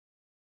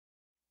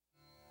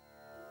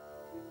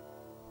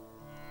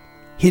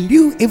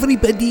Hello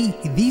everybody,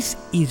 this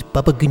is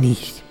Baba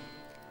Ganesh,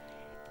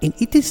 and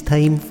it is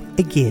time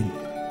again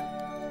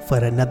for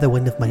another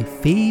one of my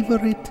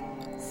favorite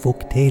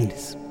folk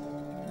tales.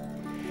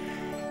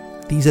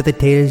 These are the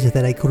tales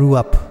that I grew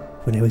up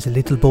when I was a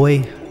little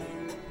boy,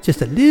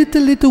 just a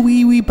little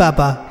wee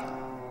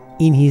Baba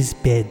in his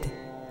bed.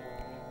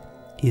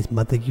 His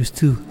mother used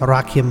to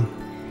rock him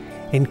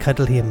and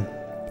cuddle him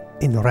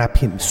and wrap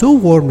him so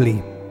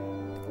warmly,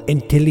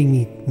 and telling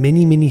me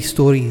many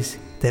stories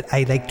that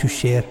I like to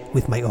share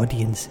with my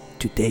audience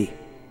today.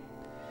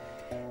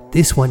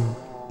 This one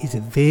is a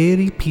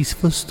very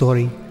peaceful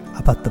story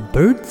about the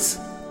birds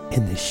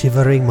and the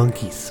shivering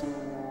monkeys.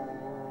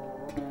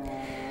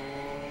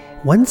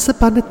 Once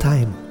upon a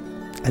time,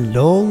 a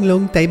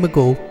long time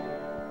ago,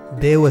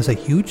 there was a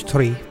huge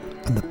tree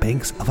on the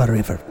banks of a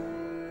river.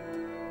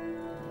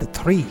 The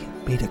tree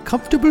made a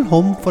comfortable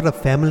home for a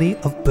family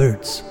of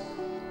birds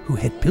who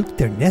had built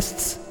their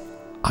nests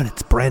on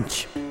its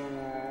branch.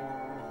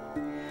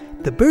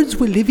 The birds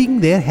were living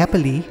there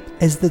happily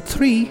as the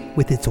tree,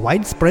 with its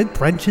widespread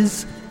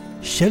branches,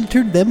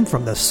 sheltered them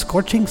from the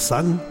scorching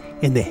sun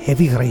and the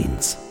heavy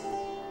rains.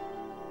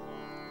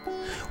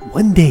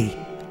 One day,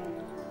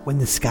 when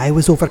the sky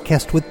was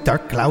overcast with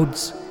dark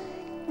clouds,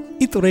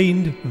 it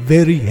rained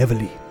very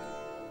heavily.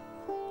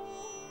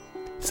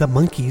 Some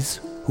monkeys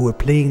who were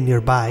playing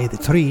nearby the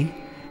tree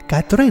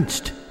got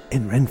drenched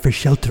and ran for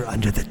shelter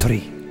under the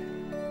tree.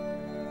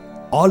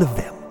 All of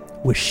them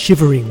were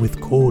shivering with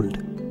cold.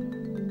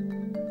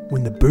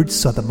 When the birds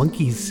saw the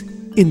monkeys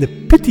in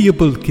the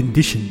pitiable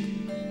condition,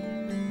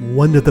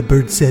 one of the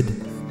birds said,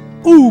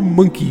 "Oh,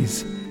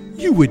 monkeys,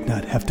 you would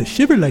not have to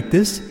shiver like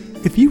this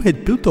if you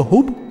had built a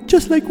home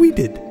just like we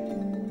did.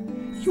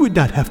 You would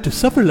not have to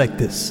suffer like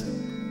this.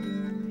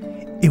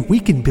 If we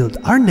can build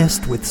our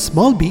nest with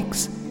small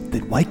beaks,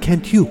 then why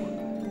can't you?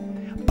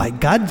 By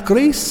God's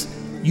grace,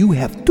 you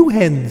have 2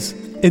 hands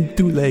and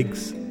 2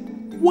 legs.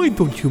 Why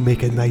don't you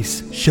make a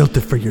nice shelter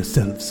for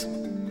yourselves?"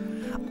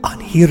 On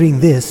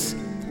hearing this,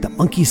 the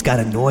monkeys got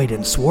annoyed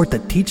and swore to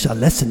teach a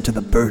lesson to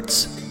the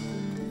birds.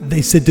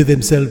 They said to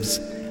themselves,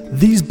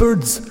 "These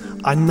birds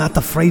are not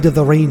afraid of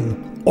the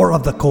rain or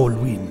of the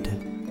cold wind.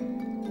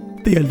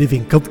 They are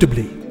living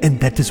comfortably, and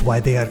that is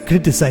why they are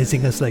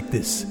criticizing us like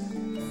this.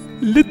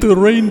 Let the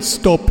rain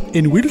stop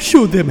and we'll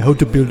show them how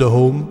to build a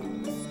home."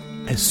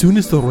 As soon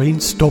as the rain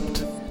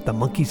stopped, the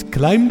monkeys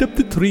climbed up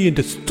the tree and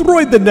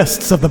destroyed the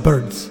nests of the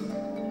birds.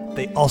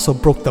 They also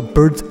broke the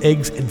birds'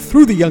 eggs and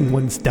threw the young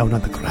ones down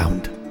on the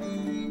ground.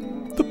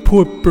 The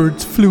poor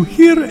birds flew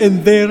here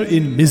and there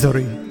in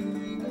misery.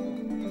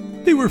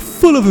 They were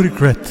full of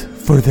regret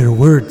for their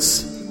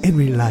words and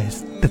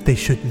realized that they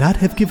should not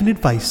have given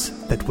advice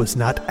that was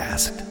not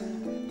asked.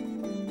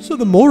 So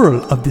the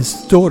moral of this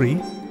story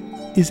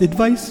is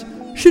advice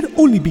should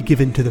only be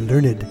given to the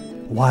learned,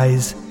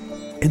 wise,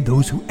 and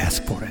those who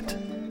ask for it.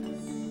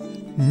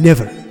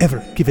 Never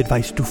ever give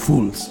advice to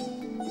fools.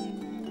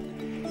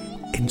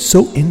 And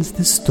so ends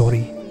this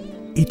story.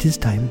 It is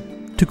time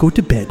to go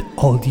to bed,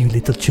 all you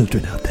little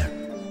children out there.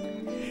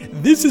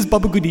 This is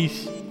Baba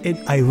Ganesh, and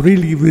I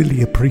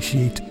really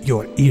appreciate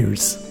your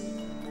ears.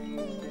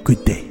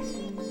 Good day.